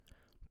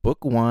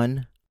Book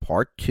 1,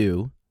 Part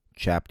 2,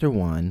 Chapter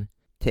 1,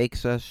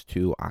 takes us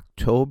to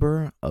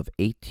October of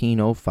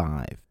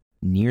 1805,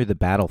 near the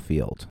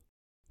battlefield.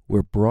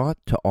 We're brought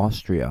to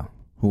Austria,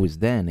 who was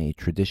then a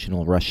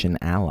traditional Russian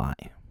ally.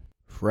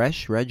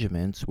 Fresh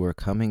regiments were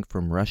coming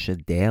from Russia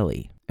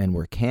daily and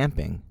were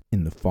camping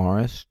in the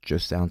forest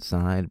just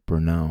outside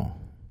Braunau.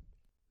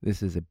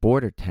 This is a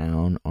border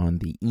town on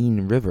the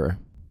Inn River,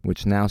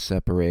 which now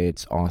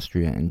separates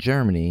Austria and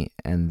Germany,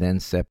 and then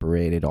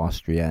separated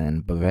Austria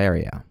and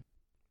Bavaria.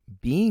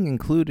 Being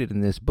included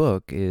in this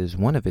book is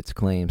one of its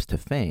claims to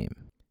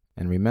fame.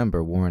 And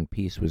remember, War and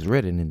Peace was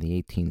written in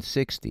the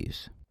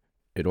 1860s.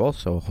 It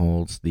also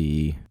holds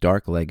the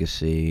dark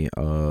legacy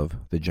of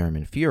the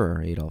German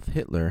Führer, Adolf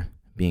Hitler,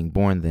 being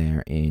born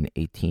there in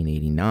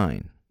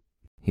 1889.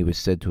 He was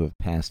said to have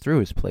passed through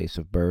his place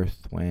of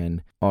birth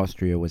when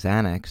Austria was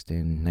annexed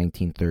in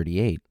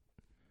 1938.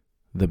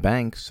 The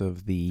banks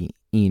of the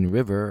Inn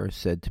River are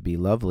said to be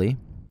lovely,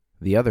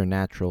 the other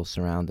natural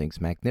surroundings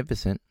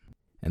magnificent,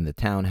 and the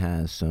town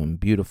has some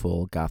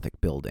beautiful Gothic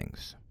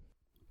buildings.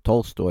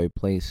 Tolstoy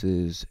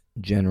places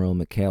General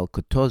Mikhail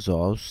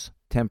Kutuzov's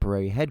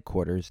temporary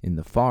headquarters in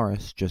the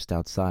forest just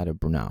outside of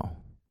Braunau.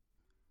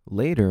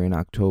 Later in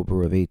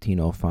October of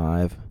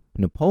 1805,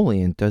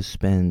 Napoleon does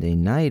spend a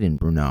night in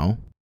Braunau,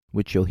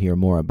 which you'll hear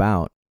more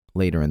about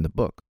later in the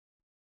book.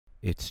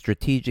 It's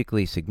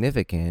strategically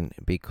significant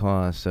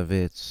because of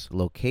its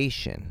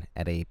location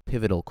at a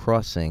pivotal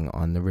crossing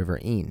on the River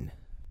Inn,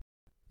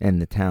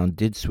 and the town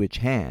did switch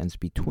hands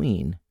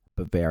between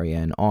Bavaria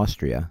and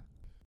Austria.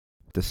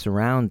 The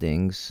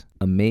surroundings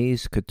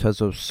amazed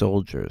Kutuzov's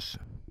soldiers.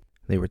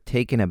 They were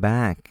taken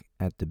aback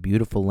at the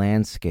beautiful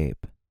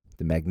landscape,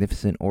 the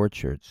magnificent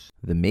orchards,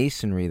 the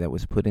masonry that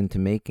was put into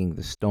making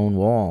the stone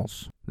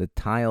walls, the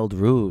tiled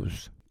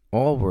roofs.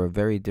 All were a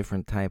very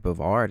different type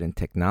of art and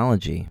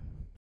technology.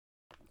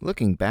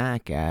 Looking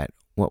back at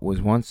what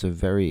was once a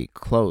very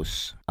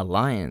close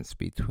alliance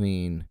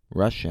between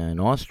Russia and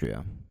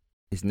Austria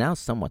is now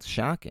somewhat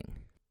shocking.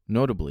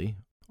 Notably,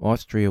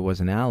 Austria was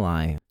an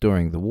ally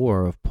during the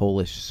War of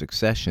Polish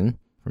Succession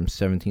from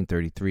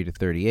 1733 to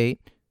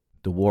 38,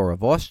 the War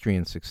of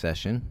Austrian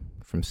Succession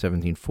from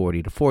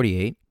 1740 to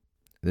 48,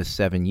 the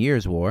 7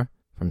 Years' War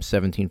from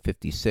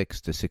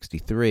 1756 to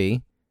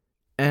 63,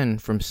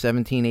 and from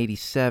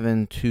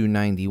 1787 to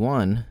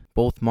 91,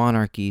 both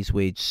monarchies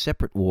waged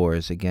separate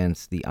wars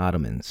against the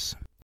Ottomans.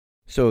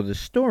 So the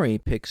story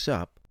picks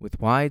up with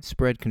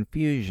widespread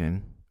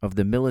confusion of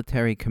the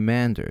military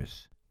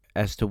commanders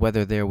as to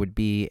whether there would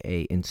be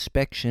an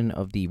inspection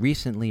of the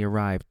recently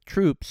arrived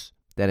troops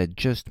that had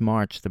just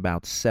marched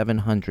about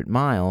 700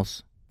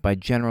 miles by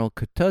General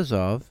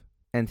Kutuzov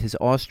and his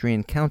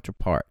Austrian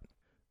counterpart.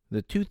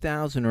 The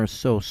 2,000 or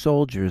so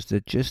soldiers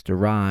that just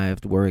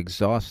arrived were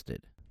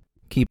exhausted.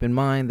 Keep in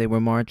mind they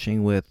were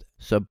marching with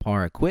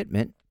subpar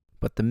equipment,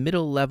 but the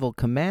middle-level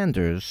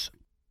commanders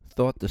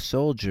thought the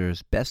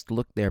soldiers best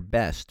looked their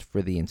best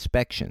for the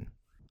inspection.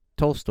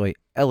 Tolstoy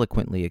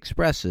eloquently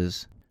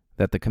expresses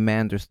that the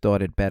commanders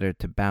thought it better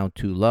to bow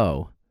too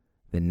low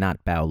than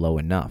not bow low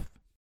enough.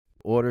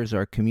 Orders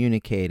are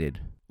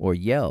communicated or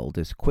yelled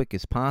as quick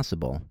as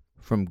possible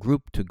from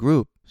group to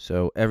group,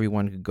 so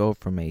everyone could go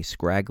from a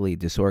scraggly,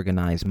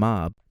 disorganized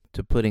mob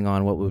to putting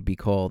on what would be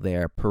called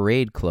their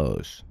parade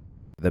clothes,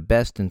 the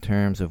best in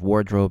terms of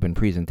wardrobe and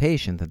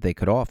presentation that they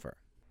could offer.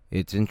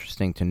 It's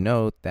interesting to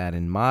note that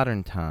in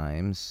modern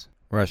times,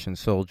 Russian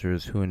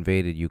soldiers who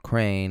invaded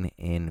Ukraine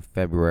in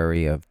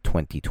February of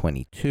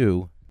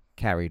 2022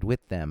 carried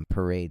with them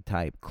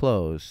parade-type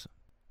clothes,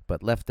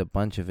 but left a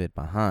bunch of it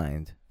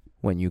behind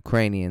when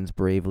Ukrainians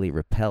bravely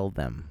repelled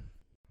them.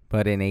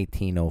 But in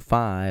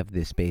 1805,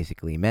 this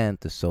basically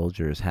meant the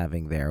soldiers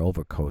having their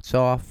overcoats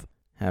off,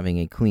 having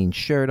a clean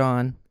shirt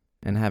on,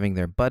 and having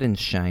their buttons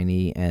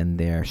shiny and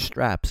their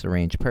straps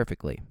arranged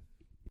perfectly.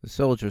 The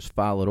soldiers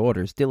followed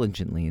orders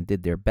diligently and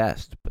did their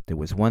best, but there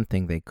was one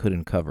thing they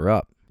couldn't cover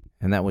up,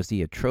 and that was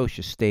the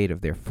atrocious state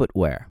of their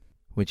footwear,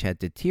 which had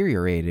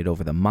deteriorated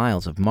over the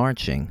miles of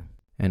marching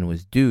and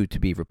was due to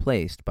be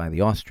replaced by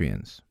the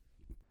Austrians.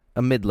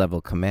 A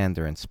mid-level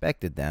commander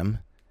inspected them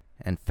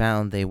and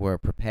found they were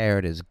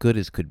prepared as good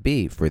as could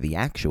be for the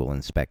actual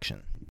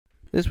inspection.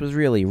 This was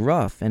really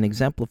rough and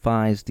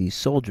exemplifies the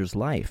soldier's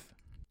life,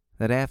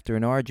 that after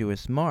an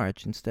arduous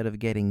march, instead of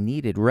getting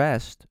needed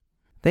rest,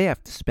 they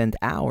have to spend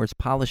hours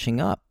polishing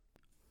up.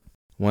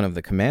 One of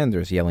the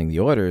commanders yelling the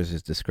orders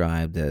is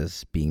described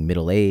as being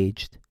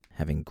middle-aged,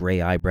 having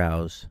gray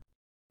eyebrows,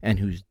 and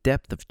whose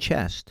depth of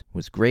chest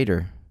was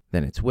greater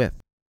than its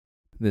width.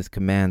 This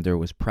commander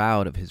was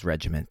proud of his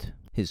regiment.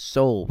 His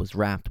soul was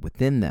wrapped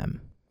within them,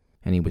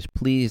 and he was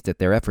pleased at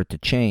their effort to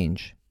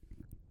change.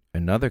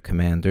 Another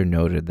commander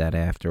noted that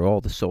after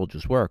all the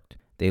soldiers worked,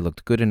 they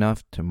looked good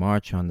enough to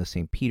march on the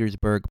St.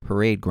 Petersburg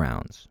parade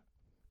grounds.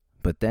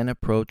 But then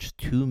approached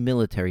two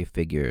military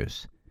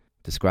figures,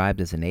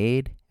 described as an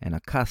aide and a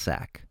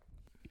Cossack.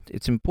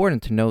 It's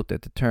important to note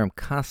that the term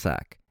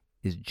Cossack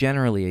is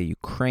generally a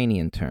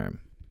Ukrainian term.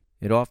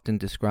 It often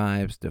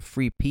describes the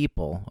free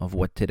people of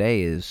what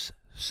today is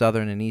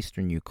southern and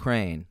eastern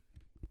Ukraine.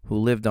 who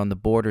lived on the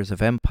borders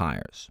of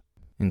empires,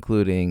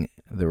 including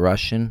the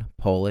Russian,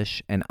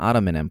 Polish, and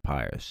Ottoman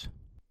empires.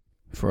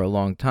 For a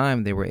long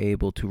time, they were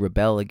able to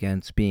rebel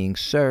against being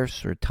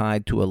serfs or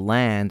tied to a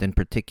land and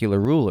particular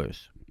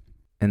rulers,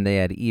 and they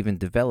had even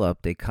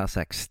developed a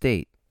Cossack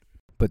state.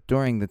 But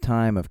during the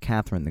time of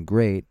Catherine the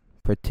Great,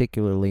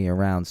 particularly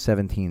around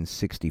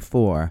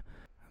 1764,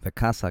 the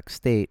Cossack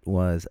state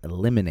was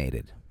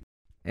eliminated.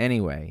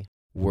 Anyway,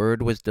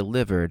 word was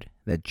delivered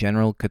that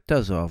General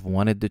Kutuzov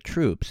wanted the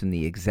troops in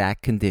the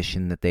exact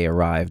condition that they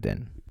arrived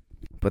in.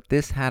 But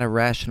this had a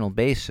rational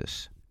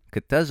basis.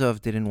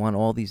 Kutuzov didn't want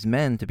all these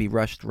men to be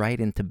rushed right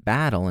into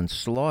battle and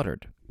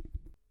slaughtered.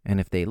 And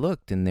if they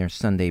looked in their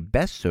Sunday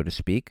best, so to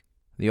speak,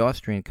 the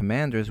Austrian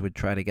commanders would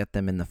try to get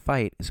them in the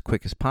fight as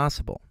quick as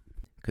possible.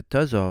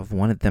 Kutuzov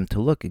wanted them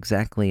to look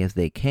exactly as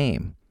they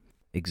came,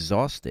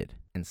 exhausted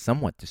and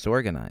somewhat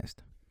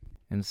disorganized.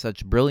 And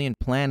such brilliant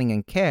planning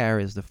and care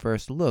is the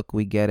first look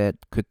we get at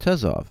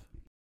Kutuzov.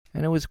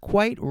 And it was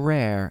quite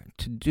rare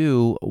to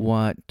do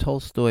what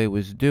Tolstoy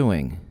was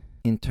doing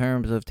in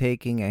terms of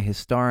taking a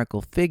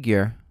historical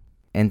figure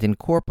and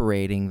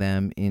incorporating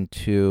them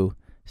into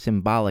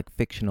symbolic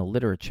fictional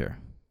literature.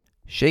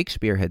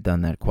 Shakespeare had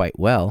done that quite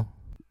well,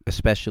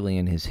 especially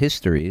in his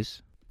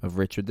histories of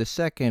Richard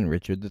II,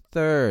 Richard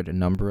III, a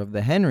number of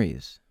the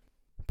Henrys.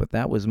 But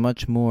that was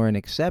much more an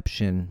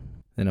exception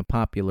than a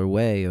popular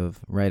way of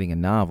writing a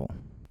novel.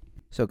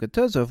 So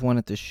Kutuzov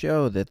wanted to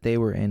show that they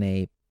were in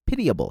a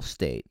pitiable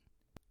state,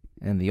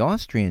 and the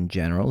Austrian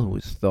general, who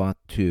was thought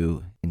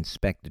to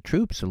inspect the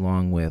troops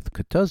along with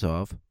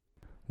Kutuzov,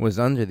 was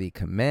under the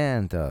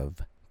command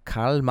of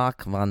Karl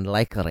Mack von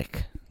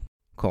Leiberich,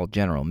 called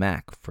General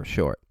Mack for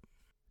short.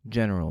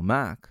 General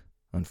Mack,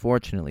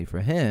 unfortunately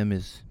for him,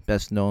 is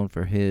best known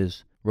for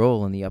his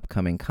role in the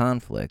upcoming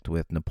conflict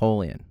with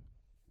Napoleon.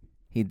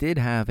 He did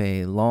have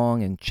a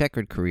long and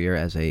checkered career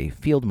as a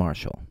field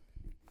marshal.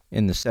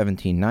 In the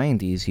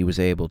 1790s, he was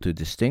able to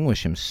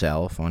distinguish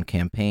himself on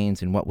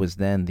campaigns in what was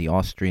then the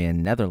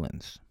Austrian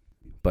Netherlands.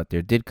 But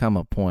there did come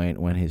a point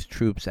when his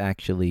troops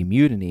actually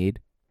mutinied,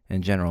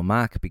 and General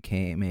Mack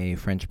became a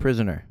French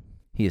prisoner.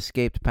 He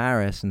escaped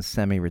Paris and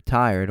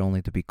semi-retired,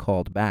 only to be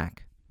called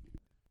back.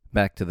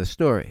 Back to the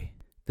story.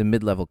 The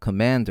mid-level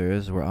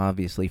commanders were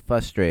obviously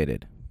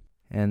frustrated,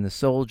 and the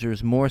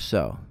soldiers more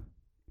so.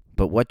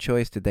 But what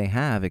choice did they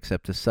have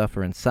except to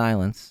suffer in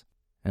silence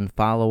and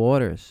follow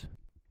orders,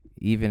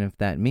 even if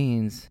that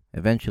means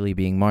eventually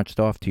being marched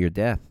off to your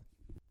death?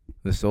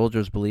 The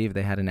soldiers believed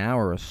they had an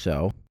hour or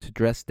so to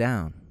dress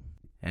down,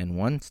 and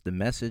once the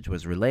message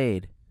was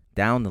relayed,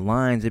 down the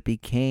lines it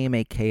became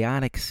a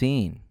chaotic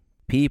scene.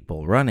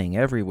 People running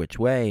every which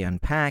way,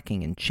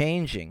 unpacking and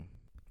changing.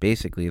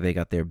 Basically, they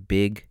got their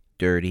big,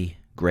 dirty,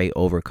 gray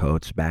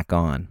overcoats back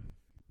on.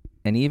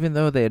 And even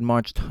though they had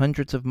marched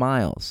hundreds of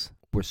miles,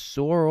 were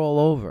sore all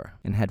over,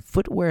 and had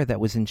footwear that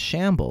was in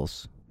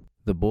shambles,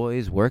 the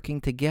boys working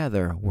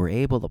together were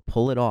able to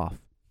pull it off.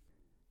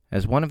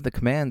 As one of the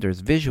commanders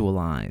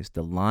visualized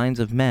the lines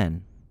of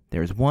men,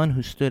 there was one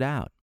who stood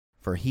out,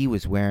 for he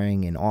was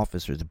wearing an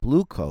officer's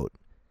blue coat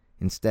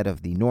instead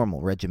of the normal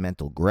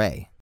regimental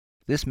gray.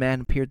 This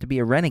man appeared to be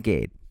a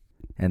renegade,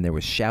 and there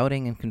was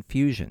shouting and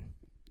confusion.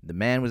 The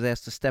man was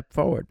asked to step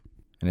forward,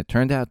 and it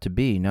turned out to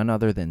be none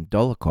other than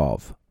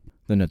Dolokhov,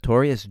 the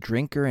notorious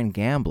drinker and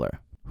gambler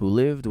who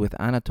lived with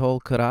Anatole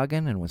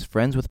Kuragin and was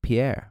friends with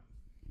Pierre.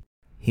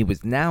 He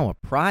was now a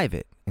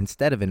private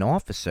instead of an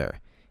officer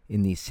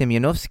in the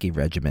Semyonovsky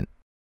Regiment.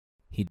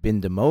 He'd been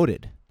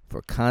demoted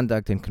for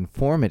conduct in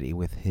conformity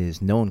with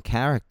his known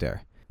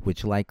character,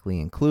 which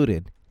likely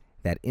included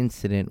that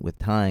incident with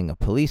tying a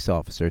police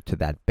officer to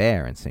that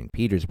bear in St.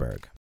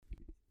 Petersburg.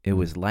 It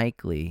was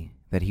likely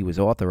that he was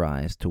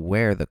authorized to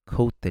wear the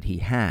coat that he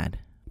had,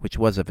 which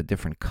was of a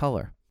different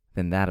color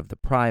than that of the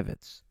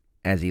privates,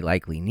 as he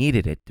likely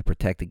needed it to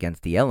protect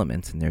against the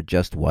elements, and there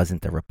just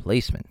wasn't a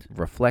replacement,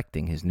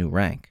 reflecting his new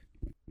rank.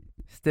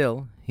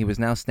 Still, he was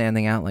now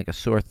standing out like a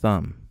sore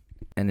thumb.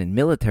 And in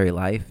military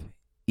life,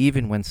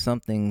 even when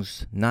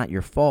something's not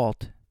your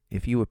fault,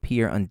 if you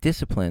appear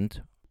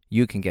undisciplined,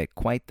 you can get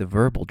quite the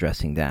verbal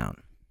dressing down.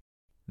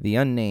 The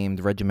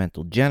unnamed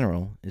regimental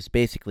general is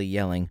basically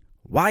yelling,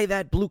 "Why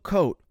that blue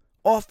coat?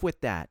 Off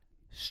with that!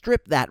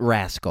 Strip that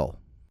rascal!"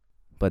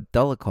 But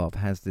Dolokhov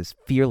has this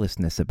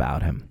fearlessness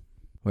about him,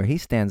 where he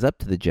stands up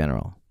to the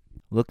general,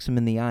 looks him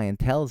in the eye and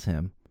tells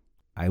him,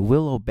 "I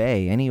will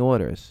obey any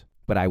orders,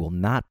 but I will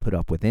not put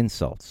up with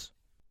insults."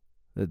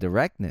 The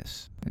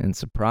directness and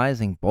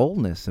surprising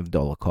boldness of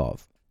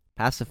Dolokhov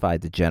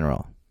pacified the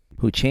general,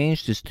 who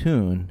changed his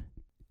tune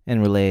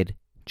and relayed,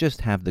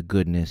 "Just have the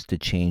goodness to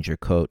change your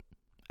coat,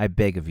 I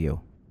beg of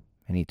you,"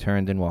 and he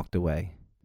turned and walked away.